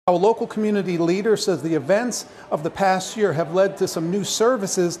A local community leader says the events of the past year have led to some new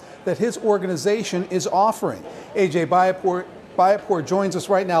services that his organization is offering. AJ Bayapur joins us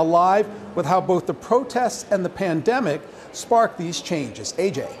right now live with how both the protests and the pandemic sparked these changes.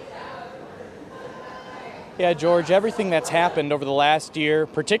 AJ. Yeah, George, everything that's happened over the last year,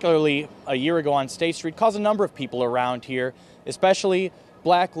 particularly a year ago on State Street, caused a number of people around here, especially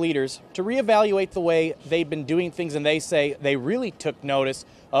black leaders, to reevaluate the way they've been doing things, and they say they really took notice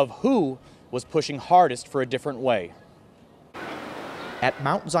of who was pushing hardest for a different way. At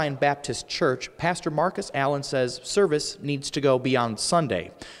Mount Zion Baptist Church, Pastor Marcus Allen says service needs to go beyond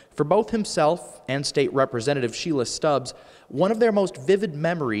Sunday. For both himself and State Representative Sheila Stubbs, one of their most vivid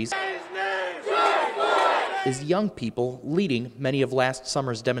memories is young people leading many of last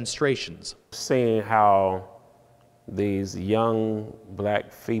summer's demonstrations. Seeing how these young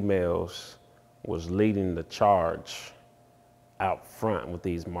black females was leading the charge out front with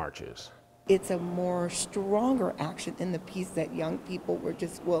these marches. It's a more stronger action in the piece that young people were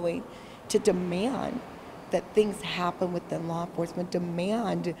just willing to demand that things happen within law enforcement,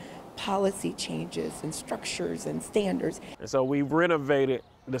 demand policy changes and structures and standards. And so we renovated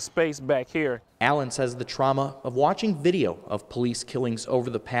the space back here. Allen says the trauma of watching video of police killings over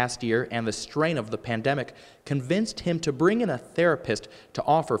the past year and the strain of the pandemic convinced him to bring in a therapist to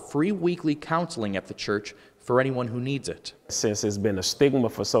offer free weekly counseling at the church for anyone who needs it. Since it's been a stigma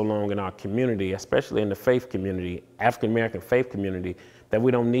for so long in our community, especially in the faith community, African-American faith community, that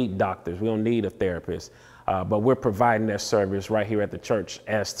we don't need doctors, we don't need a therapist, but we're providing that service right here at the church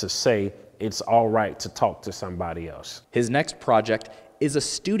as to say it's all right to talk to somebody else. His next project is a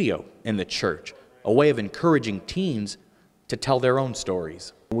studio in the church, a way of encouraging teens to tell their own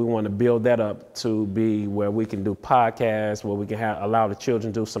stories. We want to build that up to be where we can do podcasts, where we can allow the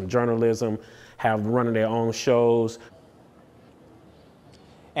children to do some journalism, have running their own shows.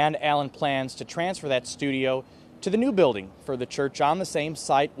 And Allen plans to transfer that studio to the new building for the church on the same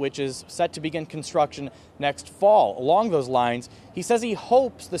site, which is set to begin construction next fall. Along those lines, he says he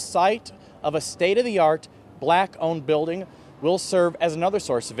hopes the site of a state-of-the-art, black-owned building will serve as another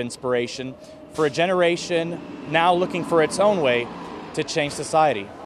source of inspiration for a generation now looking for its own way to change society.